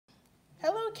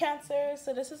Cancer.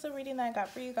 So this is a reading that I got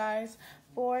for you guys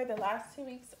for the last 2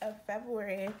 weeks of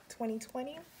February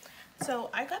 2020. So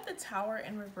I got the Tower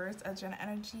in reverse as Gen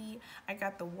energy. I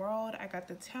got the World. I got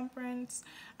the Temperance.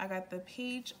 I got the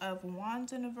Page of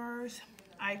Wands in reverse.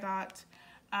 I got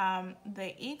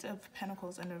the Eight of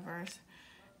Pentacles in reverse.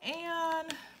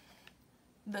 And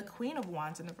the Queen of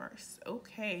Wands in reverse.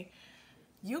 Okay.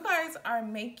 You guys are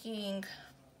making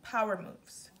power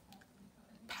moves.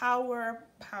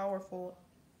 Powerful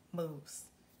moves.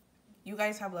 You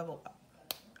guys have leveled up.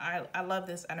 I love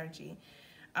this energy.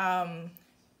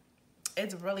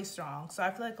 It's really strong. So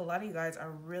I feel like a lot of you guys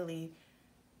are really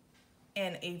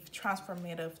in a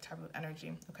transformative type of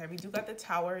energy. Okay, we do got the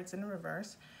Tower. It's in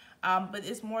reverse. But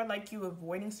it's more like you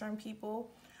avoiding certain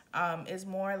people. It's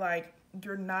more like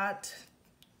you're not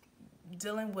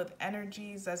dealing with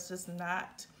energies that's just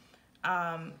not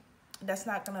that's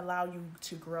not going to allow you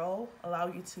to grow, allow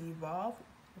you to evolve.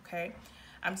 Okay,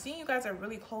 I'm seeing you guys are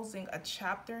really closing a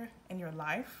chapter in your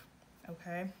life.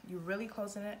 Okay, you're really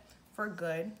closing it for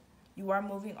good. You are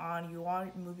moving on, you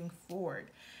are moving forward,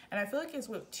 and I feel like it's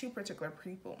with two particular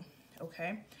people.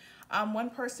 Okay, one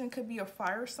person could be a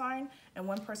fire sign and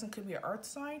one person could be an earth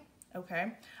sign.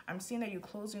 Okay, I'm seeing that you're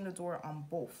closing the door on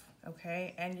both.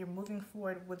 Okay, and you're moving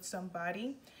forward with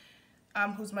somebody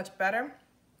who's much better,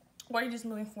 or you're just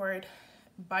moving forward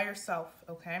by yourself.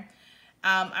 Okay,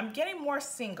 I'm getting more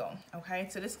single. Okay,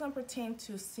 so this is going to pertain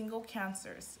to single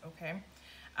Cancers. Okay,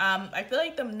 I feel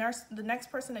like the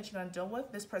next person that you're going to deal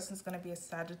with, this person is going to be a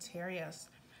Sagittarius.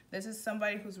 This is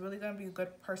somebody who's really going to be a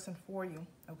good person for you.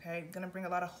 Okay, going to bring a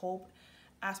lot of hope,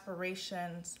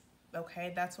 aspirations.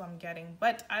 Okay, that's what I'm getting.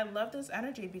 But I love this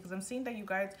energy because I'm seeing that you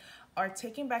guys are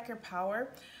taking back your power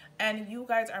and you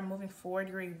guys are moving forward.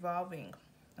 You're evolving.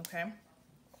 Okay,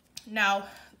 now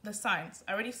the signs,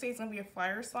 I already say it's gonna be a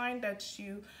fire sign that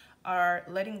you are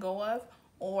letting go of,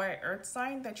 or an earth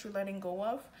sign that you're letting go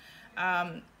of.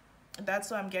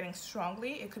 That's what I'm getting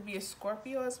strongly. It could be a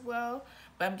Scorpio as well,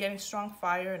 but I'm getting strong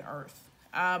fire and earth.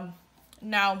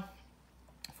 Now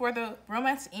for the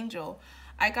romance angel,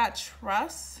 I got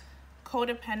trust,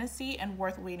 codependency, and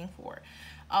worth waiting for.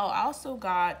 Oh, I also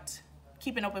got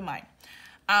keep an open mind.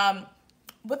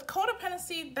 With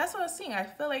codependency, that's what I was seeing. I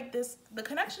feel like the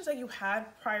connections that you had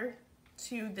prior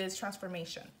to this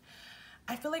transformation,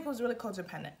 I feel like it was really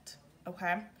codependent.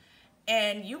 Okay,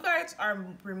 and you guys are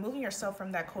removing yourself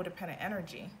from that codependent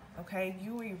energy. Okay,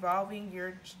 you're evolving,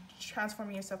 you're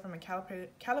transforming yourself from a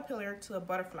caterpillar to a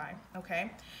butterfly.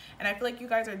 Okay, and I feel like you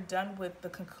guys are done with the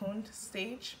cocoon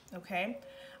stage. Okay,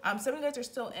 some of you guys are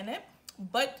still in it,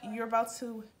 but you're about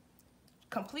to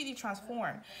completely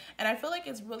transform, and I feel like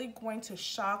it's really going to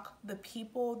shock the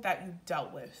people that you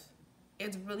dealt with.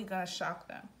 It's really gonna shock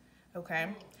them.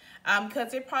 Okay,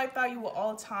 because they probably thought you will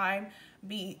all the time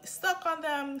be stuck on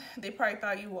them. They probably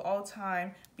thought you will all the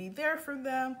time be there for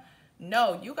them.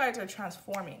 No, you guys are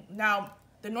transforming. Now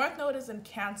the North Node is in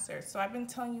Cancer, so I've been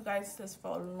telling you guys this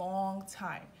for a long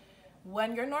time.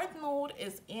 When your North Node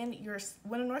is in your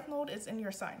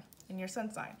sign, in your sun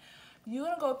sign, you're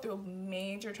gonna go through a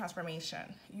major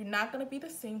transformation. You're not gonna be the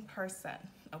same person.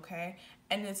 Okay,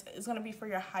 and it's gonna be for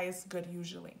your highest good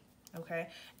usually. Okay,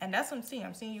 and that's what I'm seeing.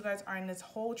 I'm seeing you guys are in this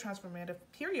whole transformative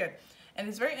period, and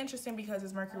it's very interesting because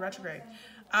it's Mercury retrograde.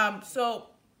 So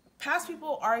past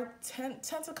people tend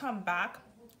to come back,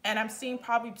 and I'm seeing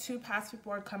probably two past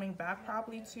people are coming back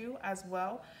probably too as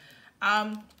well.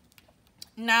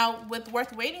 Now with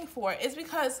worth waiting for, is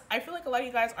because I feel like a lot of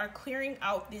you guys are clearing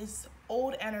out this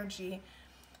old energy.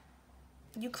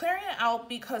 You're clearing it out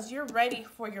because you're ready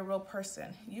for your real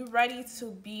person. You're ready to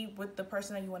be with the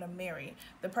person that you want to marry,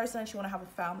 the person that you want to have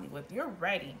a family with. You're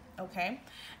ready. Okay,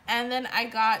 and then I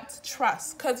got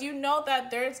trust, because you know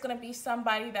that there's going to be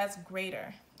somebody that's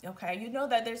greater. Okay, you know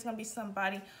that there's going to be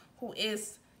somebody who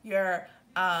is your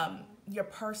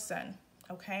person.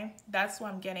 Okay, that's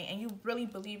what I'm getting, and you really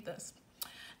believe this.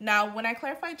 Now when I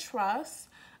clarify trust,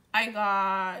 I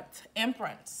got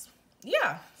Empress.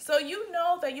 Yeah, so you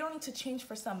know that you don't need to change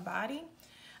for somebody.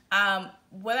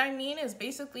 What I mean is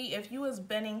basically if you was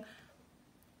bending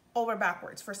over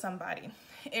backwards for somebody,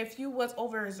 if you was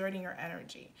overexerting your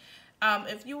energy,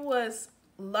 if you was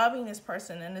loving this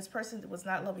person and this person was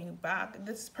not loving you back,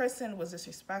 this person was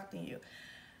disrespecting you,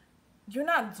 you're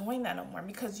not doing that no more,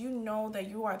 because you know that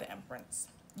you are the Empress.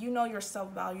 You know your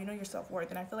self-value, you know your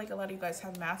self-worth, and I feel like a lot of you guys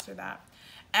have mastered that.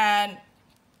 And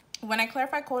when I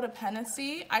clarify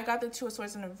codependency, I got the Two of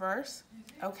Swords in reverse.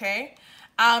 Okay,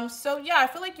 so yeah, I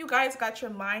feel like you guys got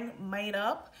your mind made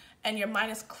up and your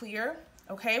mind is clear.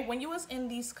 Okay, when you was in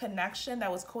these connection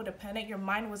that was codependent, your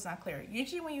mind was not clear.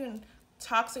 Usually when you're in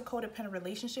toxic codependent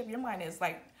relationship, your mind is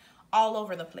like all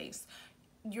over the place.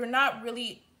 You're not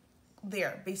really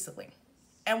there, basically.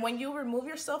 And when you remove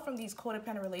yourself from these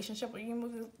codependent relationships, or you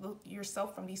remove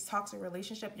yourself from these toxic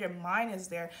relationships, your mind is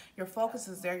there, your focus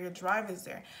is there, your drive is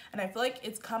there. And I feel like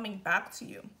it's coming back to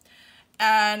you.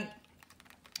 And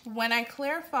when I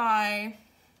clarify,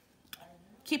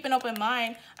 keep an open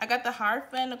mind, I got the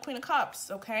Hierophant, the Queen of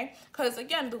Cups, okay? Because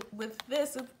again, with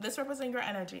this represents your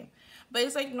energy. But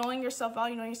it's like knowing your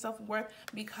self-value, knowing your self-worth,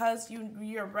 because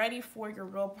you're ready for your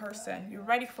real person. You're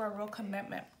ready for a real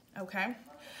commitment, okay?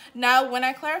 Now, when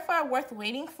I clarify worth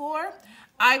waiting for,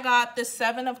 I got the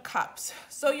 7 of Cups.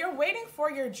 So you're waiting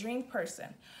for your dream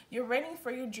person. You're waiting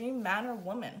for your dream man or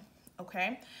woman,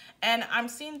 okay? And I'm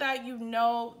seeing that you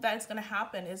know that it's going to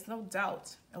happen. It's no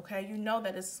doubt, okay? You know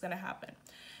that this is going to happen.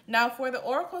 Now, for the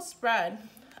Oracle spread,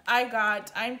 I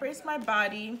embrace my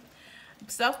body,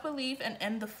 self-belief, and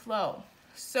end the flow.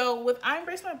 So with I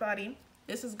embrace my body,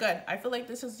 this is good. I feel like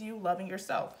this is you loving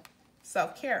yourself,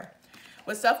 self-care.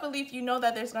 With self-belief, you know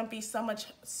that there's going to be it's going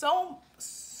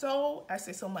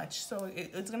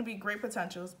to be great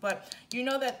potentials, but you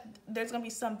know that there's going to be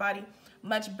somebody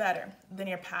much better than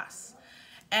your past.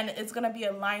 And it's going to be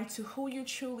aligned to who you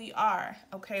truly are,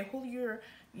 okay? Who your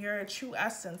true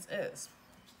essence is.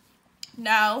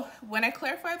 Now, when I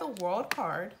clarify the World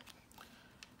card,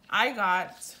 I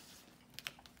got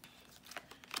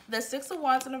the 6 of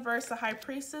Wands in reverse, the High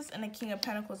Priestess, and the King of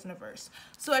Pentacles in reverse.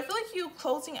 So I feel like you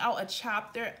closing out a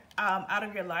chapter out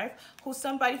of your life, who's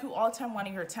somebody who all the time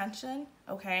wanted your attention,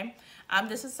 okay?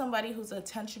 This is somebody who's an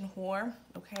attention whore,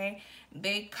 okay?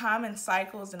 They come in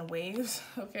cycles and waves,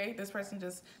 okay? This person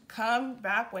just come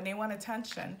back when they want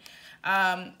attention.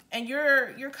 And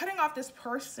you're cutting off this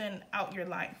person out your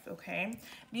life, okay?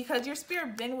 Because your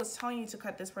spirit Ben was telling you to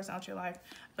cut this person out your life,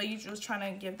 but you just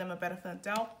trying to give them a benefit of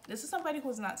doubt. This is somebody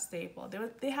who's not stable.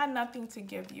 They had nothing to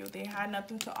give you. They had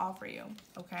nothing to offer you,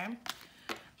 okay?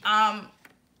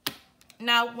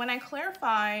 Now, when I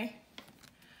clarify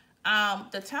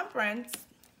the Temperance,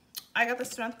 I got the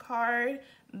Strength card,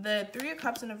 the 3 of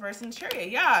Cups in reverse, and Chariot.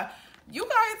 Yeah, you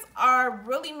guys are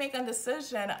really making a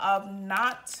decision of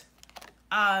not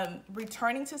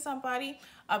returning to somebody,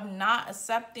 of not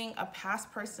accepting a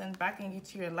past person back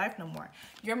into your life no more.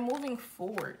 You're moving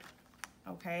forward,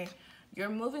 okay? You're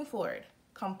moving forward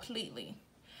completely.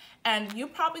 And you're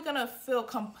probably going to feel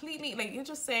completely, like you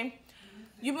just say,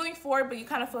 you're moving forward, but you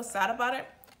kind of feel sad about it.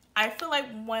 I feel like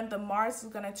when the Mars is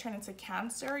going to turn into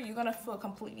Cancer, you're going to feel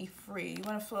completely free. You're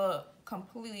going to feel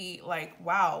completely like,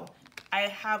 wow, I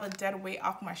have a dead weight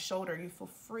off my shoulder. You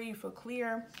feel free, you feel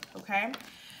clear, okay?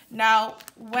 Now,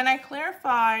 when I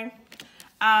clarify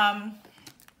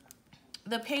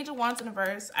the Page of Wands in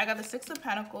reverse, I got the 6 of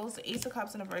Pentacles, the Ace of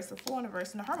Cups in reverse, the Fool in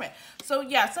reverse, and the Hermit. So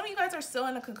yeah, some of you guys are still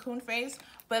in the cocoon phase,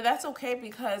 but that's okay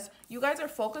because you guys are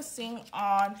focusing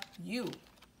on you,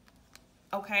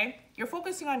 okay? You're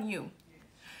focusing on you.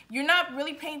 You're not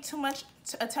really paying too much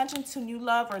attention to new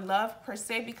love or love per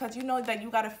se because you know that you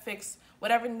got to fix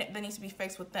whatever that needs to be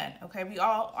fixed within, okay? We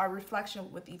all are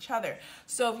reflection with each other.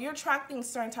 So if you're attracting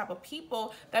certain type of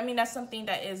people, that means that's something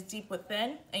that is deep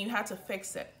within and you have to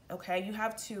fix it, okay? You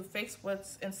have to fix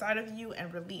what's inside of you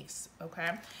and release,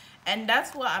 okay? And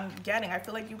that's what I'm getting. I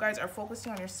feel like you guys are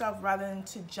focusing on yourself rather than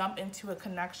to jump into a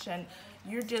connection.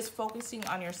 You're just focusing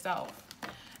on yourself.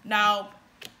 Now,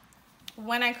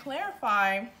 when I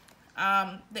clarify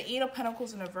the 8 of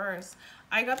Pentacles in reverse,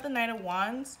 I got the 9 of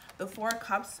Wands, the 4 of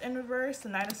Cups in reverse, the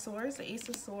Knight of Swords, the Ace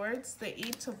of Swords, the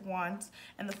 8 of Wands,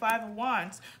 and the 5 of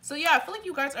Wands. So yeah, I feel like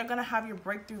you guys are going to have your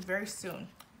breakthrough very soon.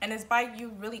 And it's by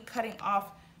you really cutting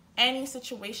off any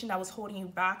situation that was holding you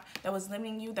back, that was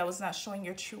limiting you, that was not showing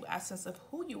your true essence of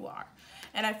who you are.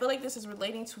 And I feel like this is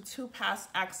relating to 2 past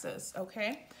exes,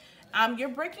 okay? You're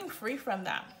breaking free from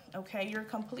that, okay? You're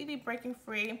completely breaking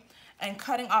free and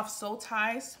cutting off soul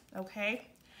ties, okay?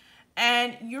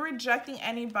 And you're rejecting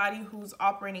anybody who's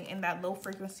operating in that low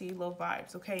frequency, low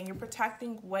vibes, okay? And you're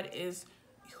protecting what is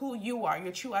who you are,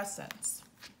 your true essence.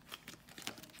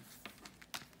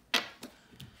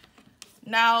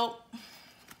 Now,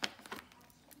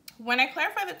 when I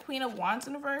clarify the Queen of Wands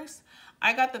in reverse,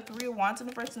 I got the 3 of Wands in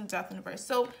reverse and the Death in reverse.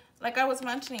 So, like I was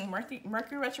mentioning,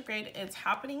 Mercury retrograde is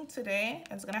happening today.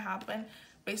 It's going to happen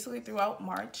basically throughout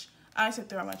March. I said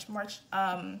throughout March,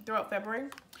 throughout February.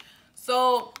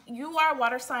 So you are a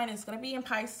water sign. It's going to be in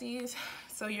Pisces.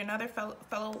 So you're another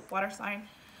fellow water sign.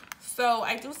 So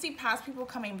I do see past people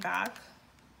coming back.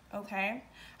 Okay.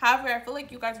 However, I feel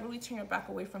like you guys really turn your back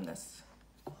away from this.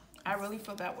 I really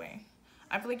feel that way.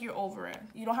 I feel like you're over it.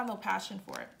 You don't have no passion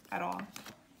for it at all.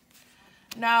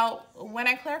 Now, when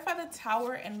I clarify the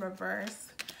Tower in reverse,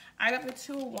 I got the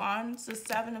 2 of Wands, the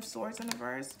 7 of Swords in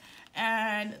reverse,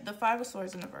 and the 5 of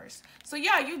Swords in reverse. So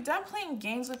yeah, you're done playing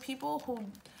games with people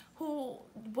who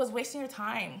was wasting your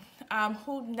time,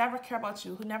 who never care about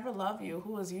you, who never love you,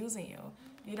 who was using you.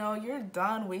 You know, you're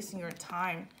done wasting your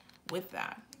time with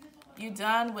that. You're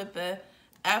done with the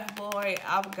F-boy,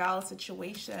 F-gal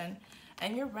situation,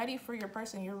 and you're ready for your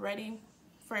person. You're ready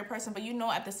for your person, but you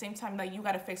know at the same time that you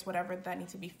got to fix whatever that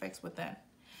needs to be fixed within.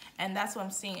 And that's what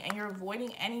I'm seeing. And you're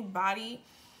avoiding anybody,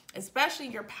 especially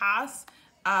your past,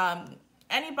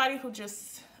 anybody who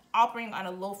just operating on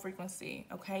a low frequency,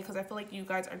 okay? Because I feel like you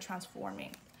guys are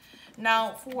transforming.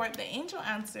 Now, for the angel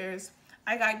answers,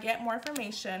 I got get more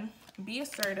information, be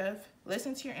assertive,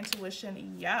 listen to your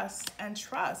intuition, yes, and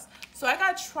trust. So I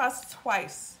got trust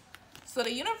twice. So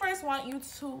the universe want you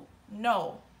to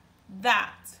know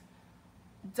that.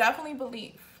 Definitely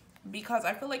believe, because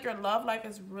I feel like your love life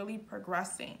is really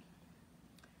progressing,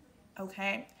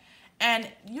 okay? And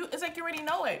it's like you already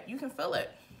know it. You can feel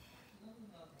it.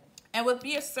 And with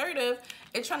be assertive,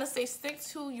 it's trying to say stick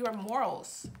to your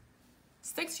morals.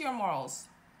 Stick to your morals,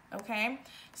 okay?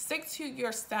 Stick to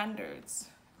your standards,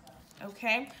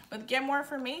 okay? But get more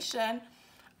information,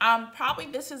 probably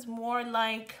this is more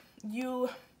like you,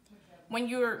 when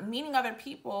you're meeting other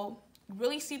people,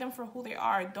 really see them for who they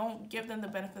are. Don't give them the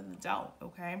benefit of the doubt,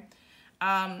 okay?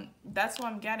 That's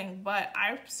what I'm getting. But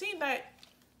I see that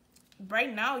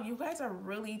right now you guys are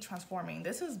really transforming.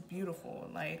 This is beautiful.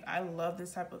 Like, I love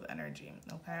this type of energy,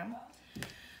 okay?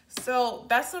 So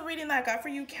that's the reading that I got for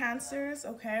you, Cancers,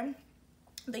 okay?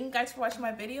 Thank you guys for watching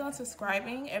my video and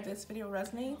subscribing. If this video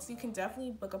resonates, you can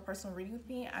definitely book a personal reading with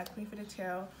me at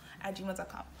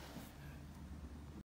queenfredatarot@gmail.com.